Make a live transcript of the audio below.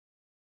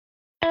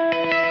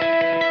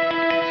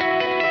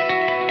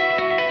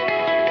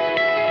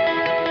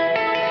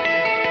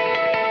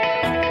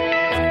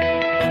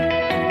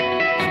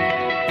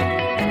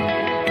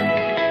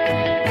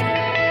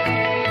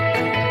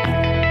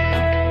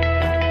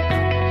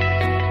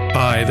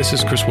Hi, this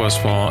is Chris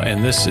Westfall,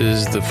 and this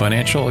is the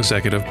Financial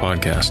Executive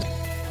Podcast.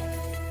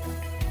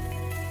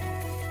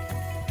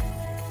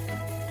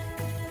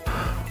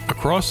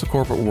 Across the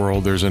corporate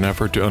world, there's an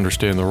effort to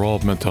understand the role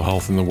of mental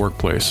health in the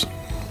workplace.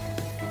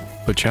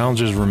 But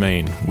challenges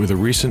remain, with a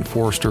recent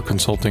Forrester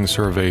Consulting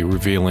survey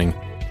revealing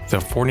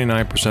that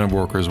 49% of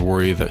workers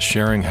worry that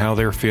sharing how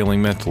they're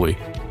feeling mentally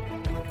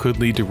could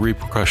lead to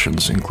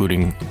repercussions,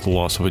 including the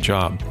loss of a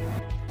job.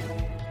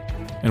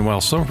 And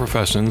while some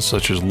professions,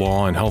 such as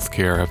law and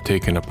healthcare, have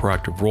taken a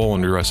proactive role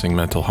in addressing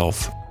mental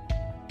health,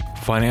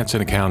 finance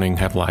and accounting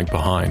have lagged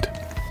behind.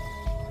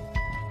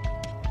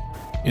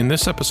 In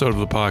this episode of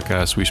the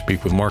podcast, we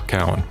speak with Mark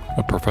Cowan,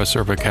 a professor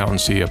of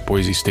accountancy at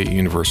Boise State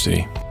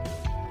University.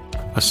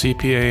 A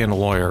CPA and a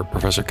lawyer,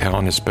 Professor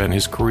Cowan has spent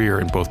his career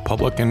in both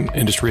public and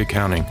industry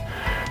accounting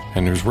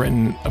and has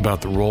written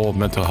about the role of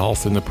mental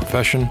health in the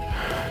profession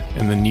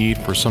and the need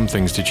for some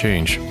things to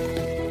change.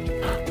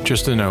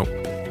 Just a note,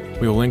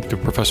 we will link to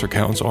Professor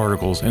Cowan's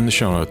articles in the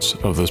show notes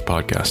of this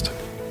podcast.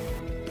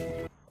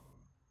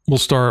 We'll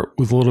start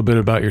with a little bit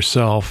about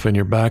yourself and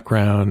your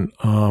background.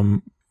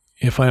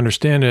 If I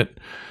understand it,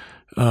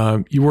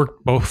 you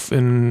worked both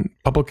in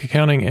public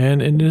accounting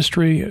and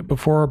industry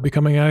before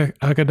becoming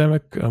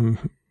academic.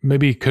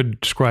 Maybe you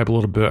could describe a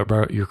little bit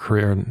about your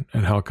career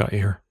and how it got you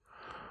here.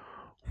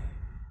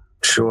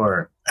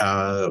 Sure.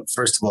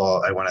 First of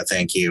all, I want to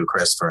thank you,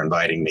 Chris, for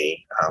inviting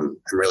me. I'm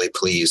really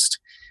pleased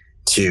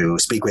to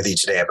speak with you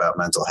today about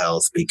mental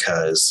health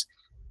because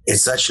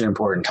it's such an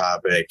important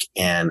topic,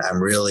 and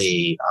I'm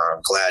really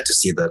glad to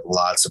see that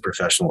lots of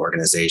professional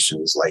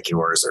organizations like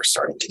yours are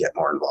starting to get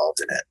more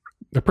involved in it.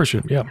 I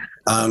appreciate it, yeah.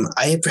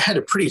 I've had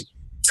a pretty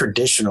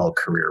traditional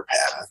career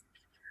path.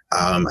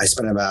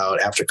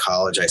 After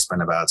college, I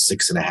spent about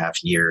 6.5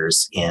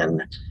 years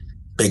in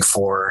Big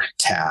Four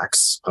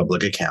tax,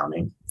 public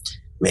accounting,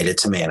 made it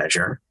to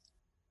manager.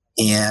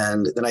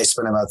 And then I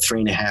spent about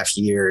 3.5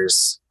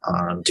 years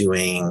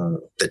doing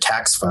the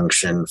tax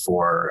function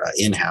for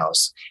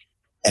in-house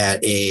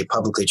at a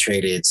publicly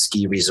traded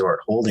ski resort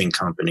holding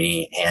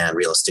company and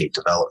real estate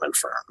development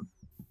firm.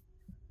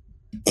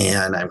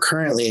 And I'm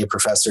currently a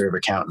professor of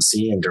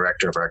accountancy and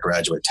director of our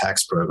graduate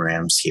tax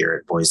programs here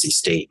at Boise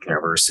State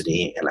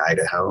University in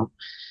Idaho.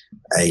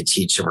 I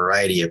teach a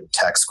variety of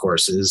tax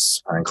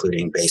courses,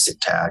 including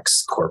basic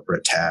tax,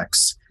 corporate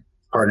tax,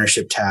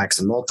 partnership tax,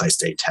 and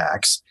multi-state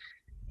tax.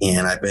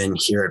 And I've been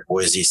here at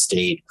Boise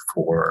State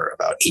for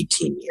about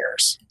 18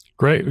 years.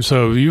 Great.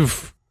 So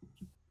you've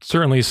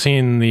certainly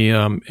seen the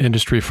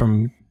industry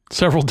from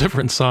several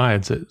different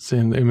sides.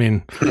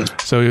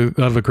 So you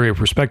have a great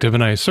perspective.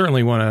 And I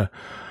certainly want to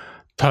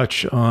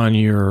touch on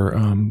your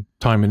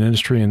time in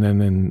industry and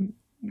then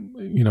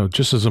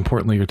just as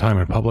importantly, your time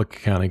in public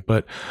accounting.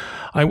 But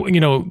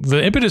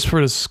the impetus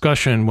for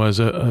discussion was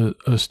a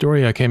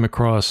story I came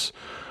across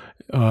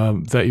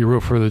that you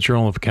wrote for the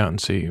Journal of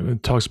Accountancy.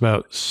 It talks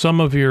about some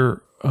of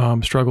your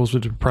struggles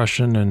with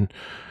depression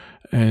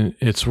and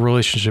its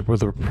relationship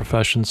with the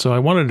profession. So I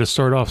wanted to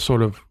start off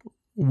sort of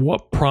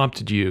what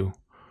prompted you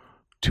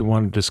to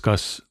want to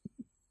discuss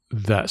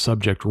that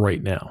subject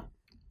right now?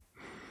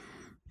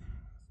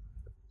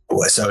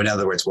 So in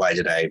other words, why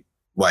did I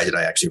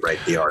actually write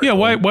the article?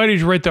 Yeah, why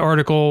did you write the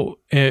article?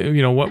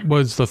 What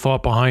was the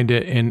thought behind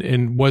it?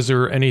 And was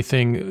there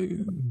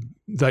anything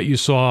that you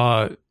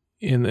saw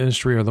in the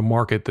industry or the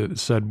market that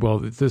said, well,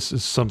 this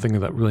is something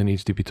that really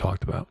needs to be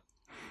talked about?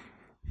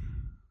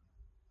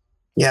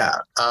 Yeah.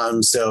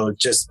 So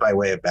just by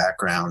way of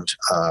background,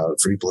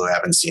 for people who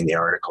haven't seen the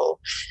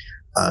article,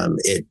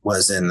 it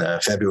was in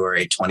the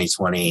February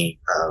 2020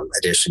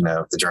 edition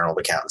of the Journal of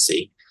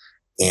Accountancy,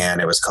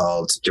 and it was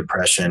called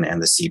Depression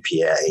and the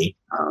CPA.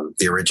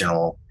 The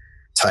original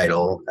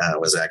title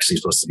was actually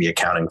supposed to be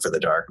Accounting for the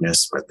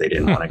Darkness, but they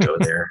didn't want to go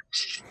there.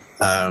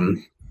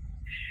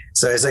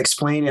 So as I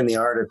explained in the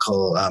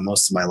article,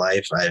 most of my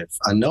life, I've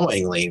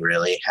unknowingly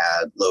really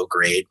had low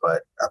grade,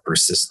 but a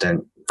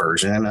persistent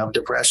version of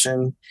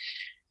depression.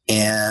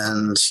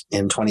 And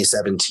in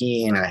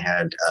 2017, I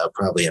had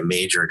probably a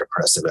major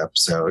depressive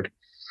episode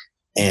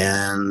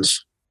and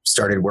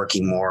started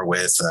working more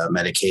with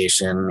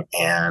medication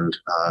and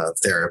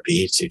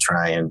therapy to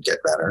try and get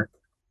better,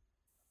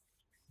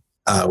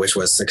 which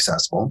was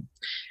successful.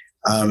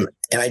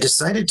 And I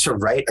decided to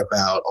write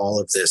about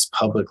all of this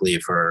publicly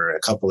for a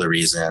couple of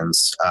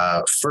reasons.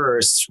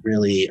 First,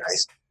 really,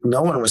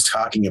 no one was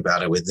talking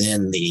about it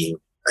within the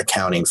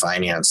accounting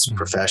finance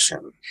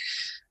profession.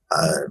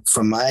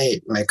 From my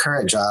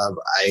current job,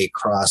 I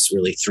cross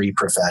really three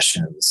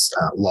professions,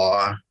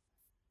 law,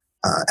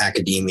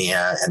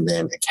 academia, and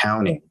then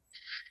accounting.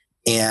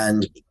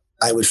 And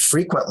I would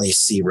frequently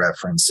see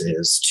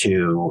references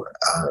to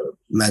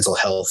mental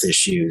health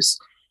issues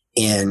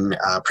in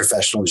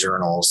professional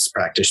journals,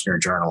 practitioner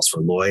journals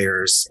for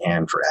lawyers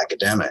and for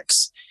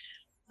academics.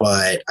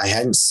 But I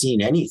hadn't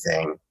seen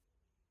anything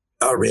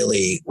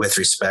really with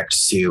respect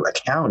to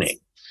accounting.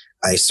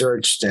 I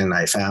searched and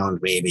I found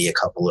maybe a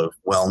couple of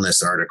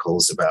wellness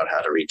articles about how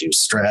to reduce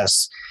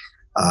stress,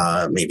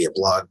 maybe a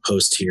blog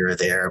post here or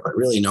there, but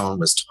really no one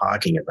was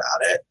talking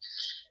about it.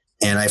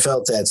 And I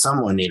felt that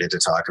someone needed to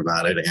talk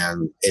about it.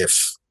 And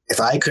if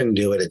I couldn't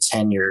do it, a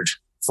tenured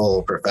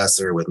full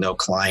professor with no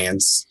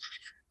clients,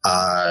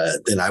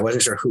 then I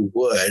wasn't sure who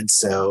would.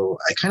 So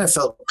I kind of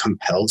felt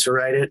compelled to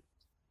write it.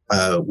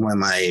 One of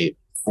my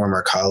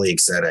former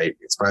colleagues said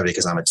it's probably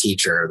because I'm a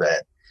teacher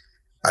that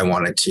I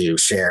wanted to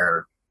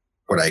share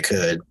what I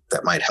could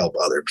that might help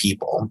other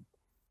people.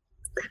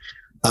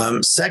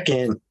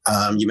 Second,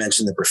 you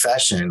mentioned the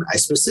profession. I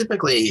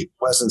specifically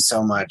wasn't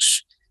so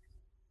much,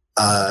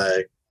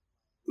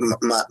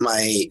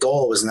 my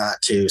goal was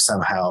not to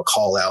somehow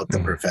call out the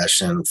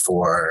profession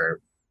for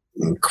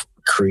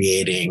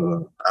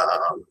creating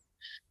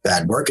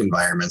bad work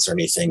environments or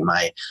anything.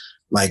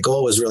 My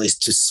goal was really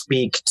to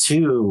speak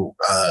to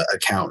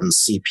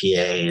accountants,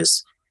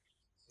 CPAs,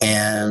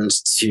 and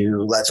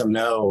to let them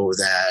know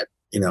that,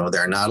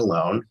 they're not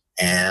alone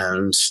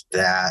and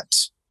that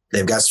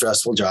they've got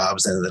stressful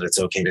jobs and that it's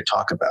okay to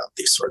talk about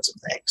these sorts of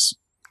things.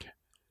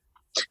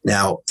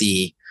 Now,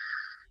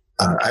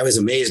 I was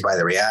amazed by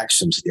the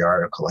reaction to the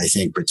article. I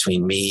think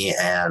between me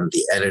and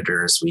the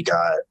editors, we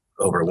got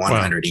over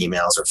 100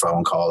 emails or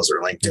phone calls or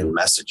LinkedIn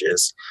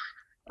messages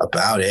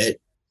about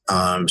it,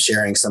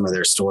 sharing some of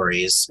their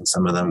stories. And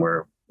some of them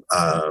were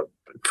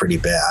pretty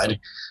bad,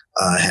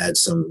 had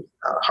some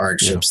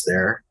hardships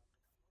there.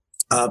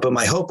 But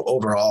my hope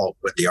overall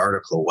with the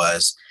article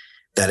was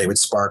that it would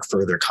spark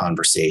further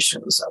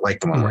conversations like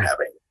the one we're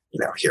having,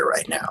 here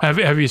right now.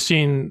 Have you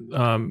seen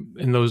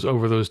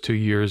over those 2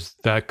 years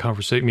that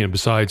conversation?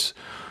 Besides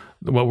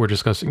what we're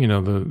discussing,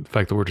 the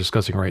fact that we're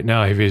discussing right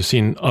now, have you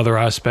seen other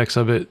aspects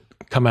of it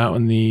come out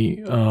in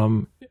the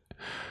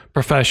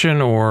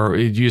profession, or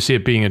do you see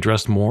it being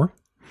addressed more?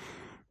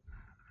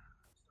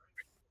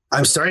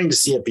 I'm starting to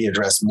see it be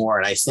addressed more,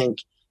 and I think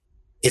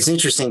it's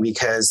interesting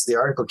because the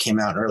article came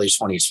out in early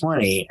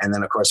 2020, and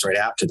then of course right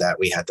after that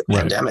we had the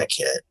pandemic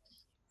hit.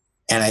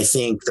 And I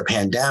think the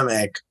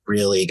pandemic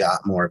really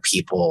got more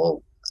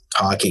people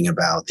talking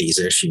about these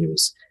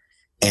issues.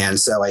 And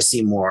so I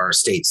see more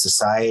state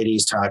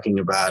societies talking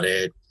about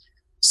it.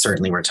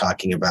 Certainly we're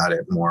talking about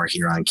it more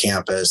here on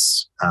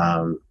campus.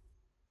 And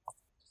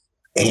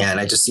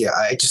I just see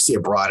a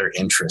broader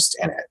interest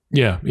in it.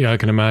 Yeah, I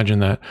can imagine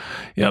that.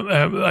 Yeah,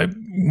 I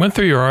went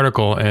through your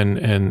article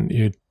and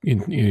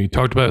you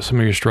talked about some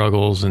of your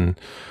struggles and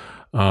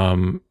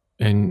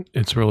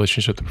its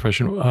relationship to the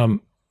profession.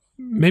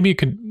 Maybe you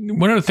could.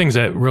 One of the things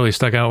that really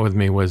stuck out with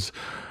me was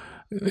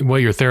what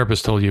your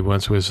therapist told you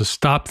once was to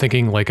stop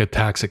thinking like a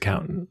tax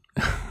accountant.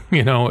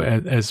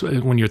 As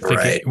when you're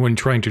thinking when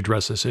trying to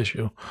address this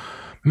issue.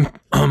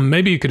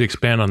 Maybe you could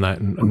expand on that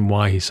and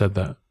why he said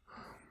that.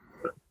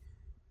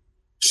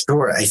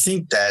 Sure. I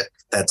think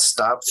that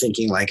stop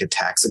thinking like a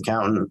tax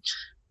accountant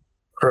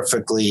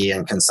perfectly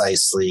and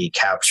concisely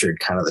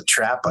captured kind of the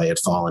trap I had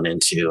fallen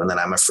into. And then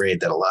I'm afraid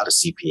that a lot of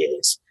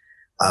CPAs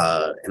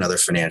and other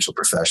financial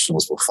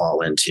professionals will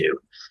fall into.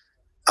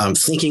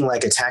 Thinking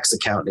like a tax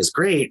accountant is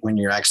great when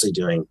you're actually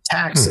doing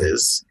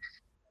taxes,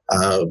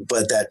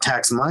 but that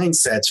tax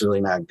mindset's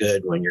really not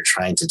good when you're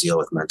trying to deal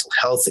with mental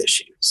health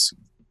issues.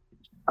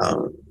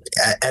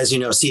 As you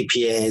know,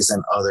 CPAs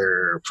and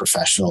other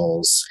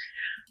professionals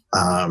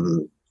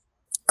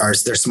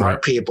they're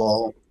smart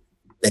people.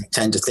 They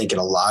tend to think in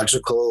a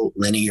logical,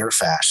 linear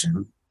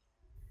fashion,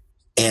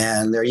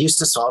 and they're used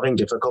to solving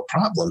difficult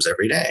problems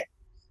every day.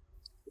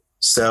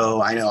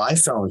 So I know I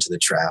fell into the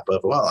trap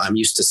of, I'm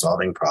used to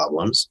solving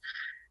problems.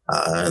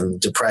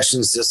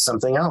 Depression is just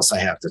something else I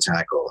have to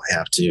tackle. I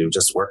have to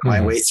just work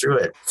my way through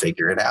it,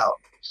 figure it out.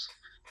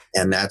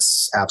 And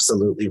that's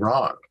absolutely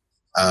wrong.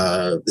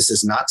 This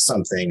is not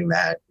something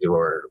that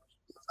your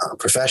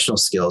professional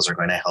skills are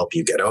going to help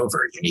you get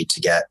over. You need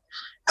to get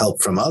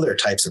help from other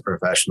types of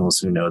professionals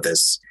who know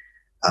this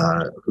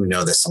a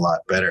lot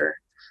better.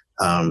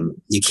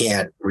 You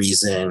can't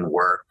reason,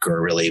 work,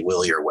 or really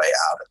will your way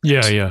out of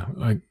it. Yeah.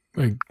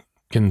 I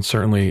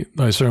certainly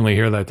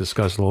hear that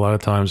discussed a lot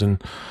of times,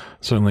 and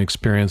certainly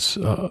experience,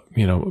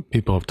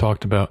 people have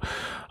talked about.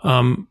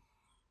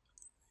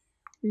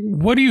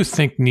 What do you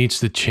think needs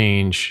to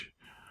change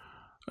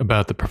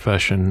about the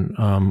profession?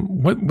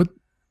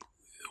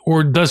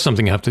 Or does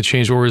something have to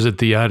change, or is it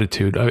the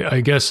attitude?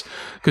 I guess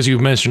because you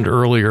mentioned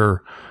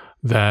earlier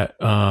that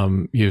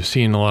you've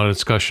seen a lot of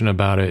discussion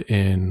about it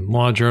in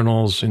law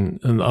journals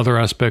and other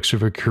aspects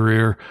of your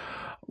career.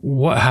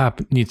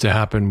 What needs to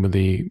happen with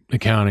the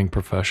accounting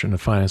profession, the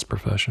finance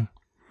profession?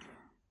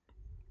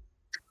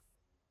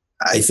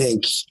 I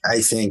think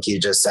you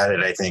just said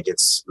it. I think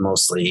it's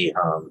mostly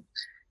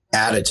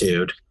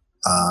attitude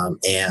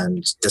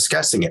and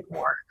discussing it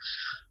more.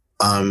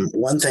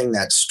 One thing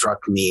that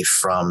struck me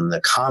from the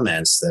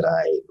comments that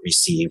I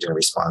received in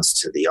response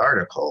to the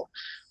article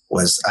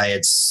was I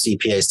had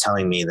CPAs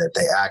telling me that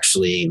they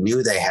actually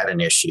knew they had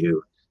an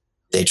issue.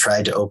 They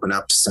tried to open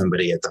up to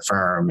somebody at the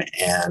firm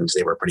and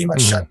they were pretty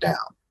much shut down.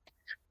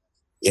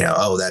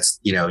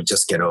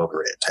 Just get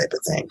over it type of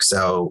thing.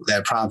 So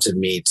that prompted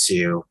me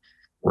to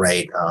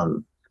write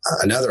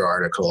another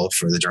article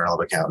for the Journal of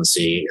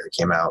Accountancy. It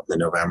came out in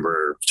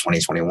November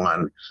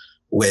 2021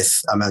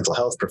 with a mental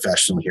health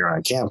professional here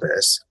on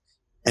campus.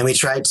 And we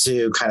tried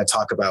to kind of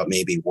talk about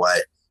maybe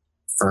what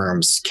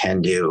firms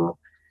can do.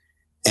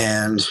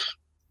 And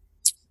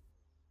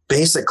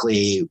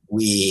basically,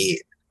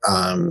 we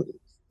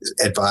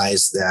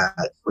advise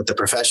that what the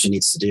profession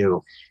needs to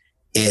do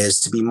is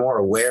to be more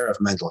aware of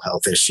mental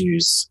health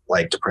issues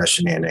like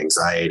depression and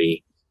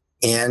anxiety,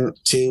 and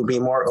to be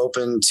more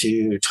open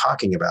to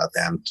talking about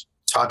them,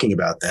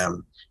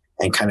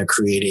 and kind of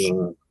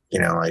creating,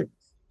 I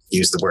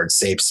use the word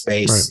safe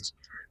space,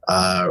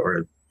 right,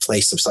 or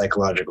place of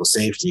psychological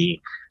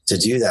safety to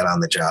do that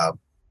on the job.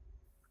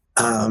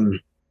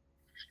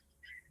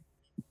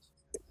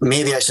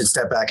 Maybe I should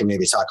step back and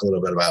maybe talk a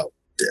little bit about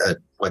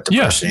what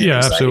depression and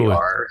anxiety absolutely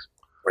are.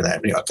 Or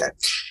that, okay.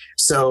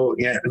 So,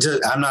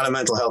 I'm not a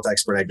mental health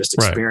expert. I just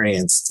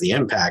experienced the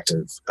impact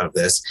of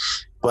this.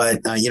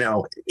 But,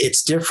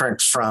 it's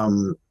different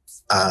from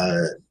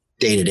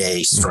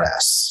day-to-day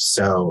stress.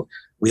 So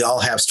we all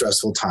have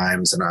stressful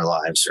times in our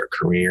lives or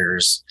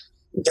careers.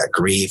 We've got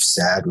grief,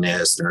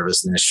 sadness,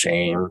 nervousness,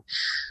 shame.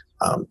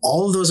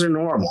 All of those are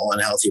normal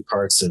and healthy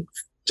parts of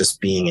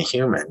just being a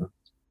human.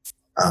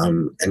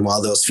 And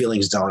while those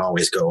feelings don't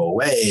always go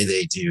away,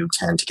 they do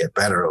tend to get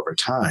better over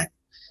time.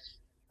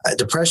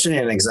 Depression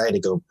and anxiety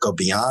go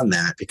beyond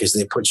that because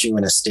they put you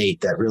in a state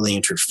that really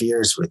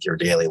interferes with your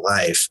daily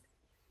life.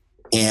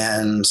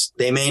 And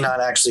they may not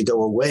actually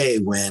go away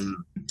when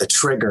the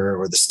trigger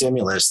or the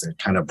stimulus that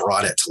kind of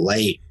brought it to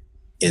light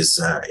is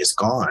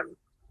gone.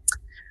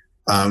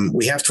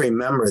 We have to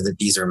remember that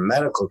these are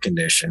medical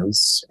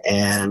conditions,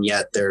 and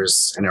yet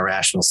there's an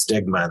irrational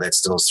stigma that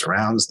still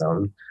surrounds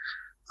them,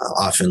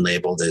 often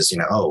labeled as,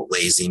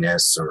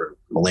 laziness or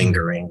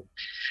malingering.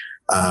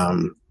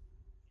 And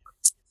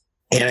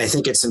I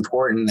think it's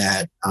important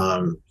that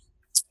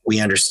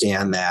we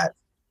understand that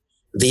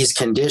these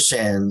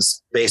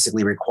conditions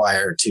basically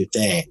require two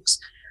things.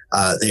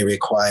 They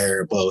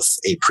require both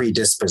a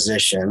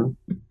predisposition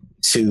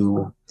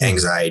to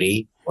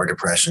anxiety or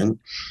depression,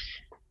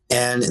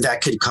 and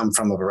that could come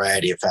from a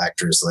variety of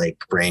factors like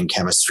brain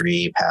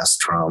chemistry, past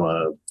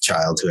trauma,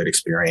 childhood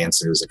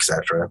experiences,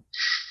 etc.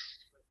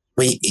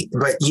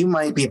 But you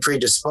might be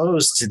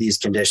predisposed to these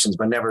conditions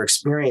but never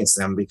experience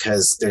them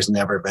because there's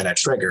never been a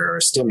trigger or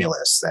a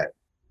stimulus that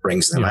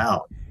brings them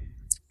out.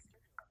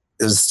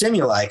 The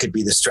stimuli could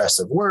be the stress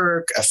of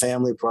work, a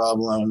family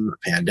problem, a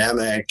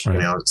pandemic,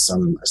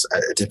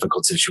 a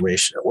difficult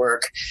situation at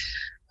work.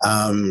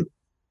 And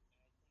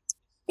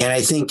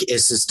I think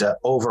it's just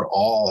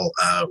overall,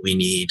 we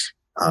need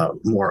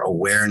more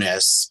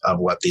awareness of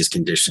what these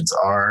conditions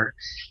are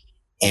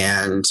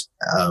and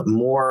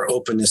more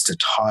openness to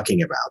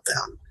talking about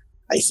them,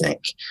 I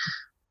think.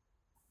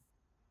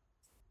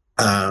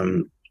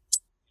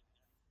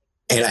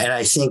 And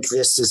I think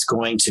this is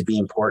going to be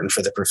important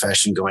for the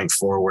profession going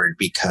forward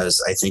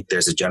because I think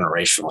there's a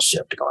generational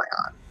shift going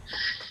on.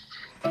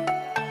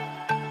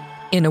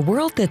 In a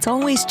world that's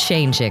always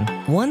changing,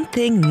 one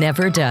thing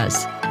never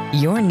does.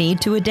 Your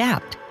need to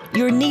adapt,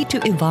 your need to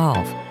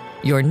evolve,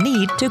 your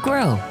need to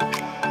grow.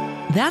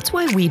 That's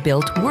why we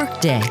built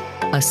Workday,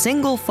 a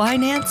single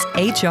finance,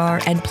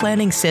 HR, and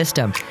planning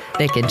system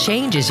that can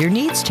change as your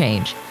needs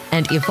change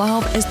and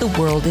evolve as the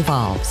world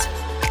evolves.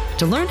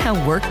 To learn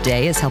how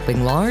Workday is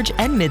helping large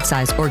and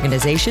mid-sized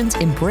organizations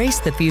embrace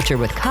the future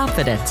with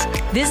confidence,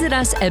 visit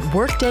us at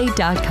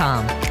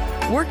Workday.com.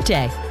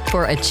 Workday,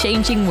 for a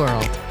changing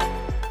world.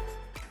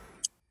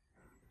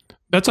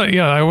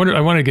 I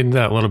want to get into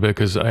that a little bit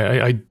because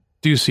I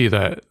do see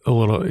that a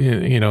little,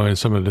 in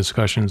some of the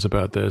discussions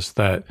about this.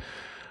 That,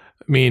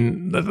 I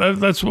mean,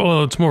 it's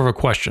more of a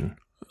question.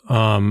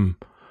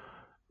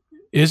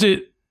 Is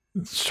it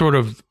sort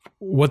of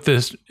what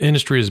this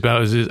industry is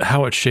about? Is it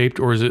how it's shaped,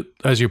 or is it,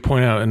 as you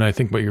point out, and I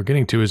think what you're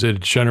getting to, is it a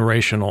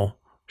generational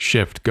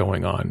shift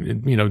going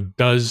on?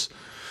 Does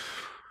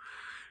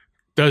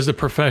the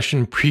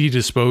profession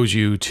predispose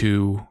you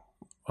to,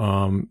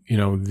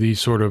 these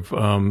sort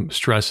of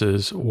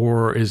stresses,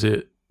 or is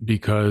it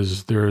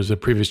because there's a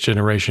previous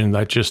generation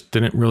that just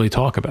didn't really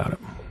talk about it?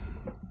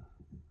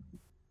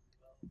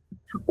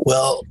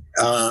 Well,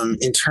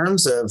 in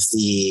terms of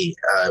the,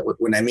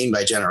 what I mean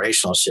by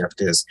generational shift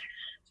is,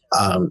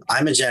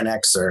 I'm a Gen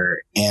Xer,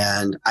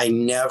 and I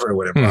never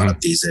would have brought up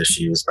these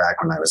issues back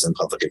when I was in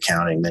public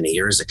accounting many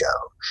years ago.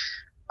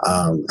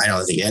 I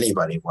don't think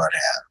anybody would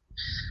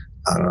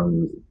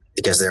have,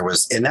 because there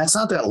was, and that's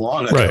not that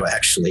long ago,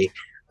 actually,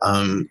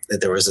 that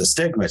there was a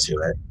stigma to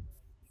it.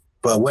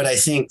 But what I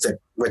think that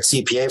what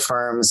CPA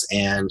firms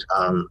and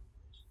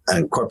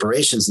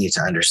corporations need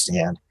to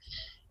understand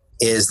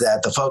is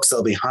that the folks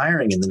they'll be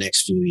hiring in the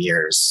next few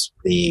years,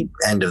 the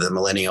end of the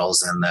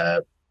millennials and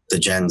the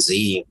Gen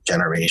Z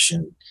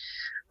generation,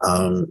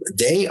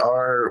 they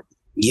are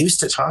used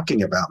to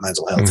talking about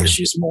mental health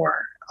issues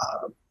more,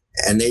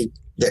 and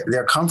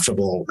they're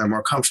comfortable. They're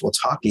more comfortable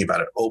talking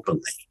about it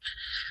openly.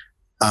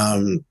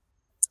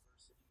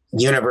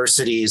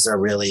 Universities are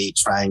really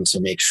trying to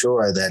make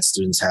sure that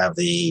students have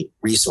the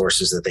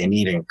resources that they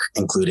need,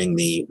 including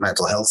the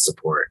mental health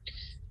support.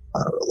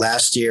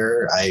 Last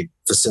year, I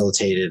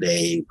facilitated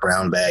a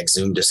brown bag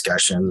Zoom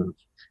discussion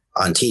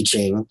on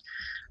teaching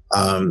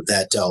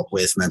that dealt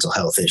with mental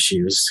health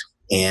issues.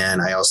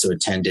 And I also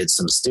attended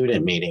some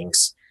student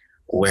meetings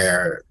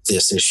where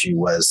this issue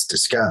was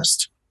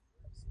discussed.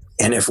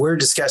 And if we're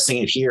discussing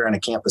it here on a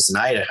campus in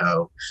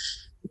Idaho,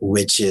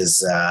 which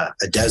is a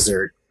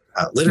desert,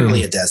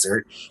 literally a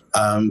desert,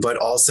 but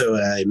also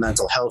a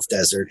mental health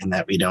desert in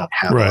that we don't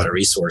have a lot of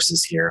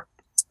resources here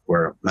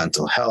for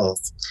mental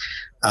health.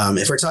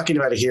 If we're talking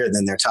about it here,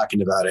 then they're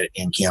talking about it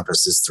in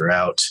campuses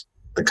throughout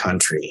the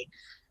country.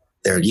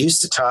 They're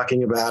used to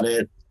talking about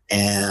it,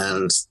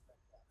 and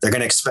they're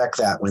going to expect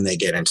that when they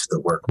get into the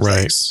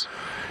workplace.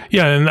 Right.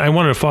 Yeah, and I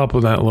wanted to follow up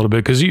with that a little bit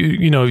because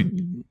you know,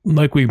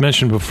 like we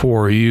mentioned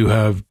before, you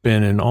have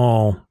been in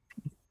all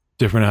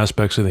different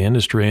aspects of the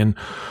industry, and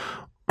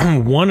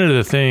one of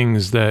the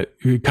things that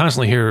you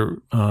constantly hear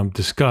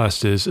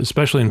discussed is,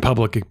 especially in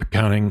public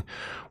accounting,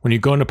 when you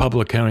go into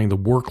public accounting, the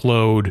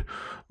workload,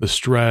 the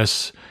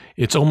stress,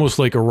 it's almost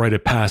like a rite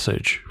of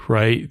passage,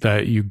 right?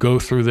 That you go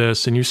through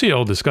this and you see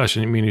all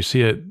discussion. I mean, you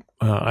see it,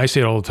 I see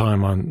it all the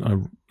time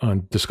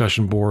on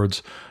discussion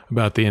boards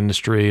about the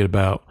industry,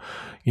 about,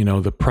 you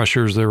know, the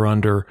pressures they're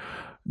under.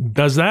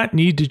 Does that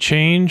need to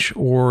change,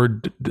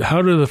 or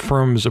how do the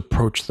firms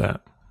approach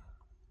that?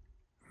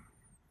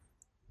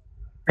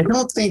 I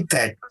don't think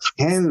that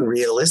can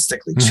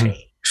realistically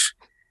change.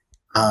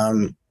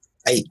 I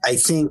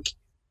think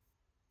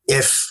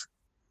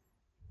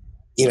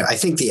I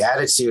think the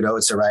attitude,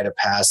 it's a rite of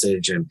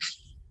passage, and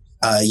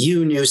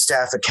you new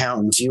staff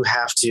accountants, you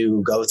have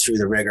to go through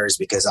the rigors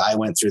because I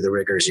went through the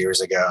rigors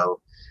years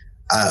ago.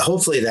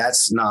 Hopefully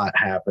that's not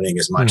happening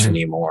as much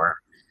anymore.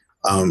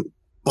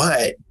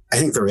 But I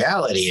think the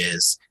reality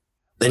is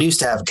the new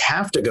staff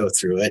have to go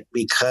through it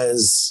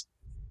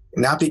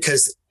not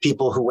because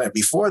people who went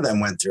before them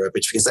went through it,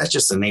 but because that's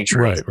just the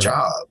nature of the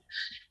job.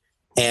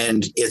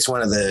 And it's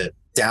one of the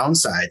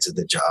downsides of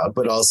the job,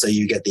 but also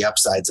you get the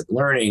upsides of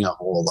learning a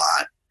whole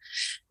lot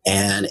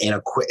and in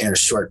a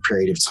short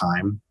period of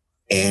time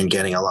and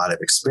getting a lot of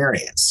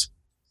experience.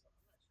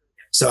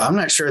 So I'm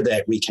not sure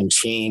that we can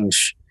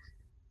change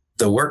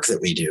the work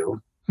that we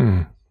do,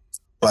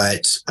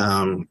 but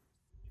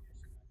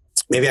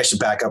maybe I should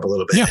back up a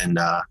little bit and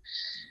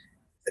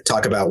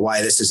talk about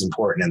why this is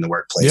important in the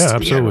workplace to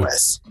begin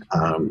with.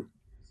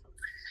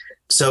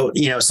 So,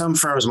 some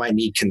firms might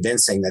need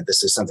convincing that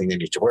this is something they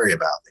need to worry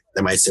about.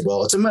 They might say,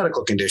 well, it's a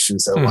medical condition,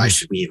 so why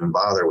should we even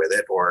bother with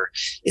it? Or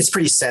it's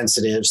pretty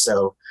sensitive,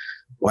 so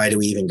why do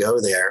we even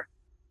go there?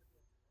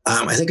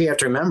 I think we have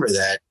to remember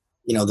that,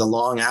 the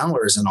long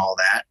hours and all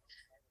that,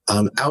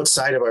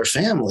 outside of our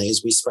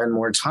families, we spend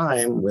more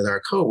time with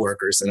our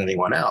coworkers than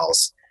anyone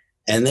else.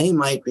 And they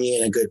might be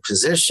in a good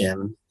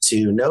position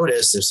to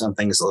notice if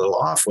something's a little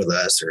off with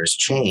us or has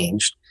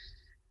changed,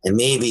 and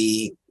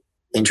maybe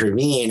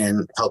intervene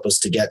and help us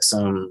to get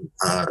some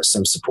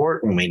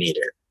support when we need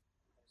it.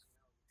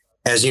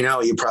 As you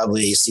know, you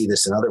probably see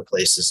this in other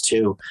places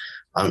too.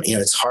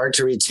 It's hard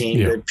to retain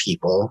good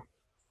people.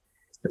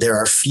 There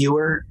are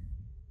fewer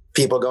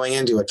people going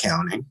into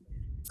accounting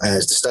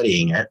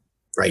studying it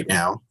right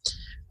now.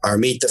 Our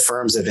Meet the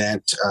Firms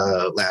event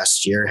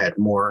last year had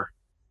more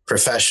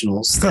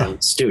professionals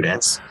than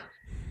students.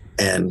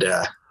 And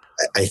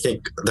I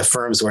think the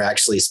firms were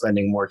actually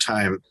spending more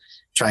time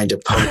trying to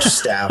poach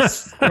staff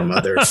from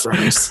other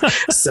firms.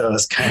 So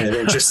it's kind of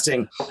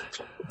interesting.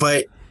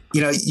 But,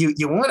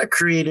 you want to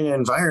create an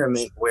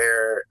environment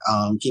where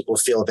people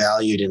feel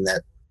valued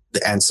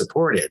and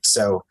supported.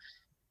 So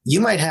you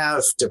might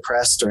have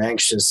depressed or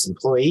anxious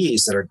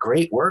employees that are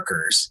great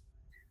workers,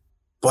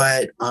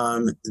 but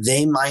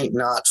they might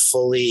not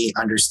fully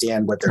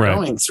understand what they're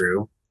going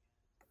through.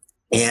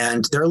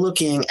 And they're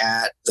looking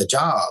at the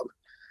job,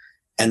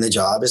 and the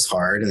job is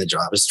hard and the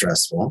job is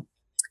stressful.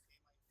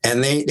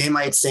 And they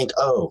might think,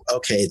 oh,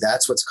 okay,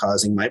 that's what's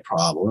causing my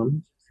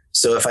problem.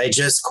 So if I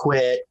just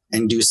quit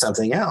and do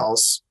something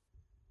else,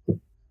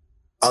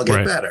 I'll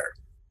get better.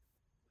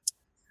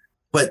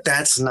 But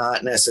that's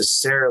not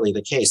necessarily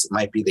the case. It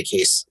might be the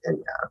case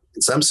in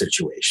some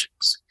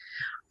situations,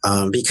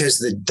 because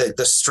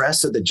the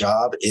stress of the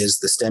job is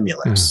the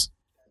stimulus.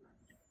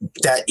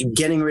 That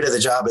getting rid of the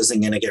job isn't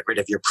going to get rid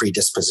of your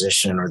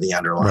predisposition or the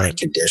underlying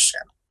condition.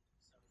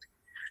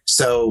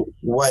 So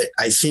what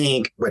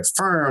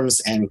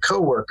firms and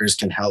coworkers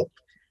can help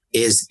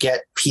is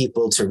get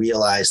people to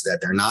realize that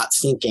they're not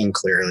thinking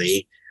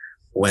clearly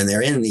when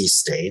they're in these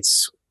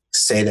states.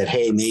 Say that,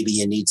 hey, maybe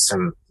you need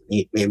some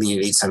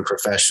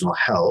professional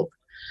help.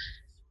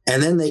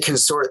 And then they can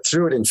sort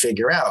through it and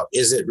figure out,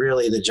 is it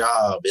really the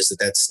job? Is it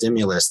that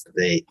stimulus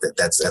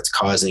that's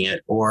causing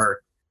it? Or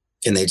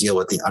can they deal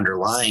with the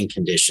underlying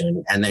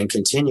condition and then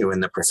continue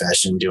in the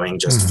profession doing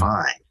just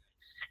fine?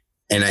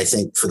 And I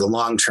think for the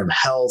long-term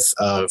health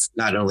of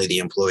not only the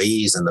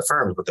employees and the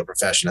firms, but the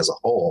profession as a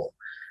whole,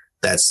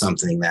 that's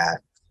something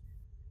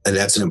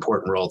that's an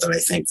important role that I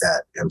think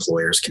that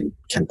employers can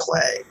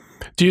play.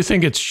 Do you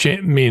think it's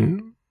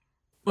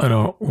I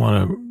don't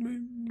want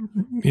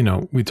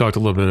to, we talked a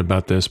little bit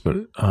about this, but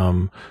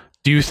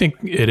do you think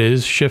it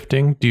is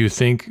shifting? Do you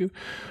think the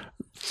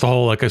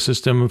whole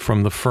ecosystem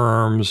from the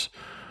firms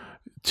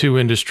to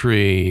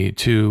industry,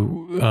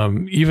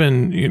 to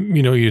even,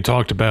 you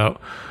talked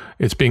about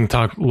it's being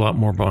talked a lot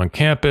more on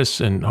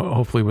campus and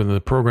hopefully within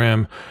the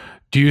program.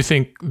 Do you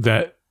think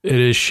that it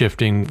is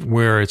shifting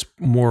where it's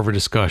more of a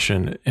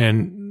discussion?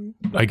 And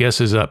I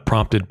guess, is that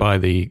prompted by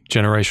the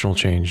generational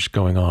change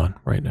going on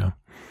right now?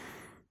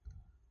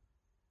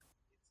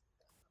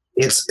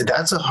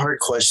 That's a hard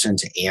question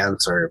to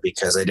answer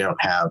because I don't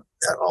have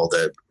all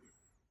the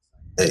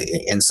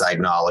inside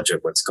knowledge of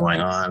what's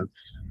going on.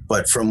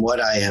 But from what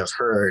I have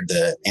heard,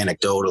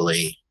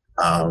 anecdotally,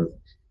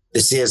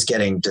 this is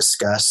getting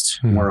discussed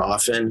more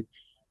often.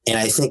 And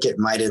I think it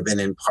might have been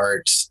in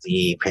part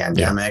the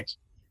pandemic.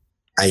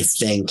 Yeah. I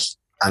think,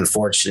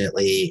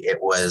 unfortunately, it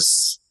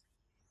was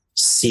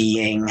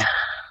seeing,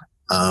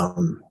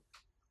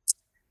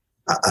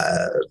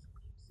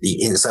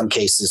 in some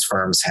cases,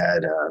 firms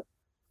had,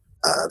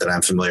 that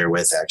I'm familiar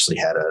with, actually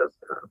had a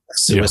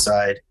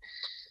suicide.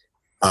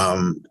 Yeah.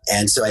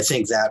 And so I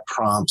think that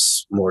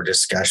prompts more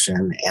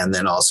discussion, and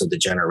then also the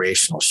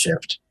generational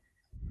shift.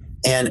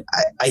 And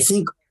I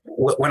think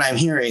what I'm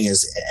hearing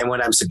is, and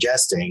what I'm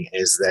suggesting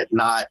is that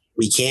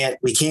we can't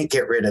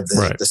get rid of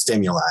the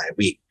stimuli.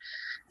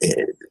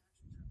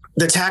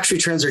 The tax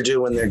returns are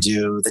due when they're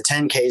due. The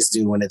 10K is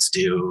due when it's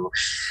due.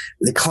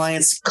 The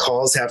client's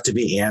calls have to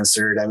be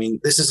answered. I mean,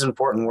 this is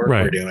important work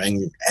we're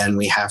doing, and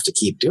we have to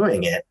keep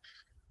doing it.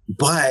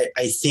 But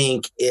I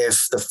think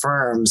if the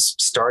firms,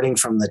 starting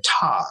from the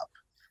top,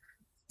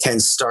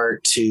 can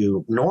start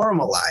to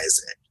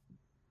normalize it.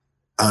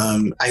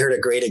 I heard a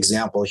great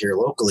example here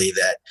locally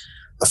that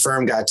a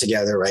firm got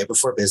together right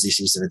before busy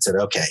season and said,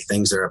 okay,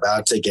 things are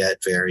about to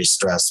get very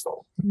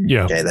stressful.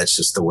 Yeah. Okay, that's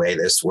just the way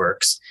this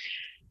works.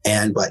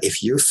 But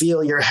if you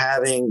feel you're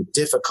having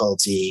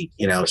difficulty,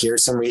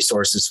 here's some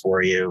resources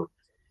for you,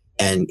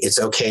 and it's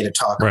okay to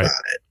talk about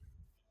it.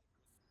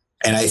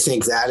 And I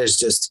think that is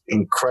just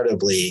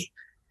incredibly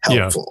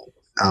helpful.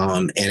 Yeah.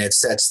 And it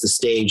sets the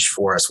stage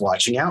for us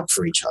watching out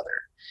for each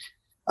other.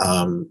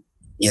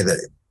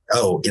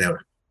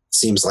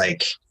 Seems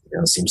like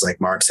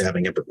Mark's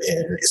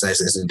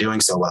isn't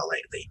doing so well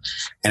lately.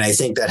 And I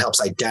think that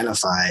helps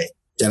identify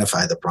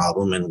the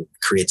problem and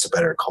creates a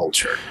better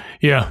culture.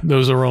 Yeah,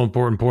 those are all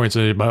important points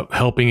about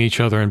helping each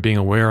other and being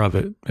aware of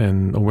it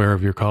and aware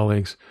of your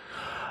colleagues.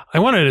 I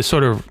wanted to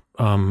sort of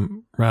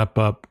wrap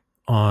up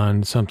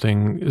on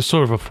something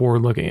sort of a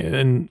forward-looking,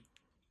 and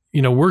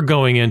we're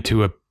going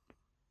into a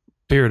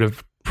period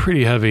of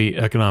pretty heavy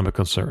economic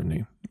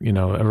uncertainty.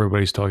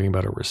 Everybody's talking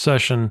about a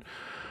recession,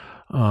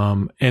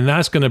 and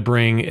that's going to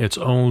bring its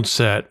own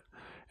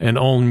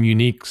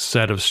unique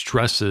set of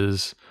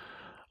stresses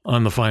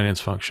on the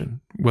finance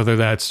function, whether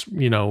that's,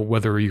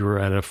 whether you're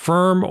at a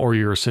firm or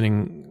you're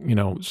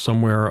sitting,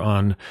 somewhere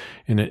in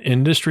an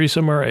industry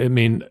somewhere. I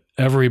mean,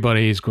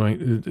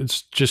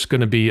 it's just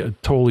going to be a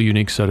totally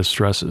unique set of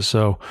stresses.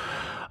 So,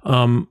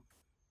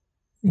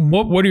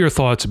 what are your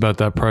thoughts about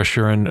that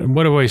pressure, and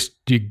what advice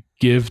do you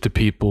give to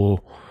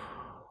people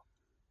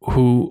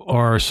who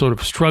are sort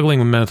of struggling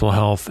with mental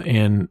health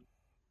and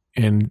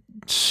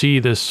see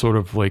this sort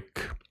of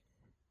like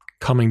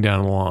coming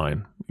down the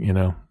line?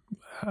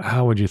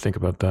 How would you think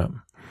about that?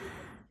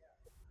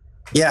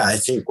 Yeah, I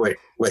think what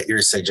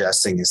you're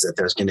suggesting is that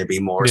there's going to be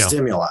more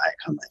stimuli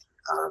coming.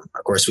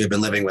 Of course, we've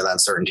been living with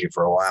uncertainty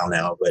for a while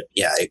now, but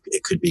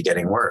it could be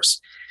getting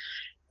worse.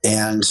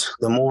 And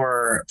the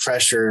more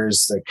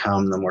pressures that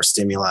come, the more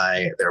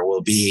stimuli there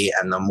will be,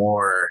 and the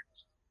more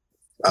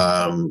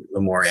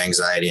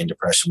anxiety and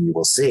depression we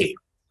will see.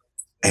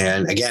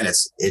 And again,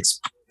 it's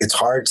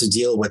hard to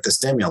deal with the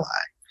stimuli.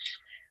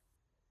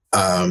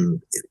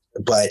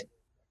 But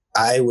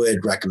I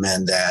would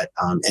recommend that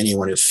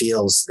anyone who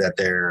feels that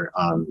they're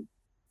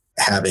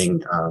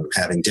having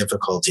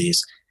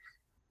difficulties,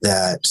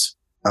 that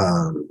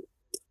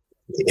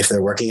if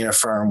they're working in a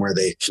firm where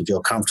they can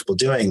feel comfortable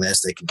doing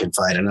this, they can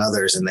confide in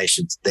others, and they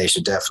should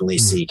definitely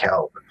seek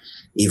help,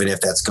 even if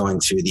that's going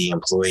through the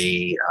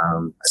employee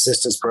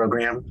assistance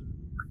program,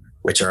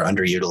 which are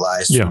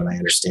underutilized from what I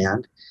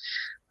understand,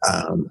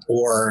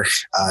 or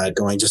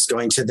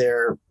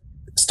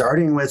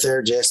starting with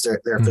their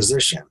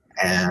physician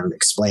and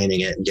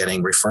explaining it and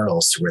getting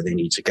referrals to where they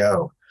need to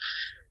go.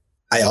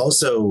 I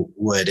also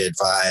would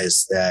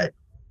advise that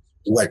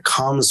what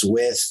comes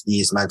with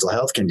these mental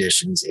health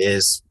conditions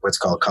is what's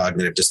called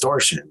cognitive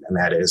distortion. And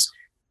that is,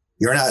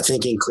 you're not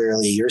thinking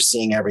clearly, you're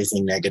seeing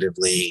everything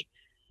negatively,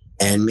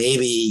 and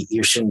maybe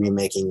you shouldn't be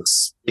making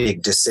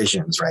big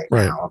decisions right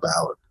now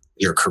about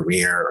your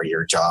career or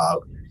your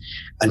job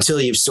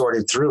until you've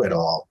sorted through it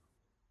all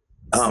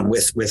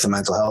with a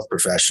mental health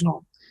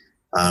professional.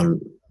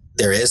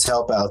 There is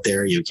help out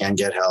there. You can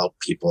get help.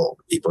 People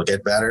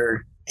get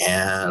better.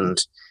 And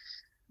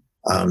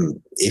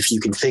if you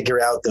can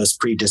figure out those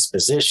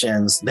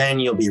predispositions,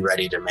 then you'll be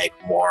ready to make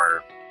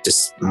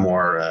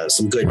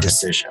some good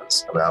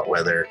decisions about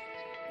whether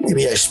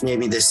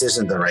maybe this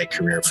isn't the right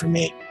career for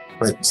me.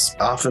 But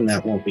often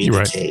that won't be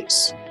the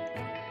case.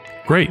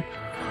 Great.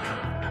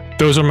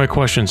 Those are my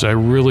questions. I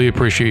really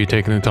appreciate you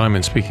taking the time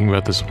and speaking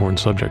about this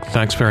important subject.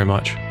 Thanks very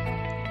much.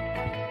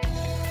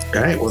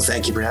 All right. Well,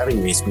 thank you for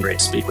having me. It's been great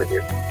to speak with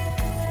you.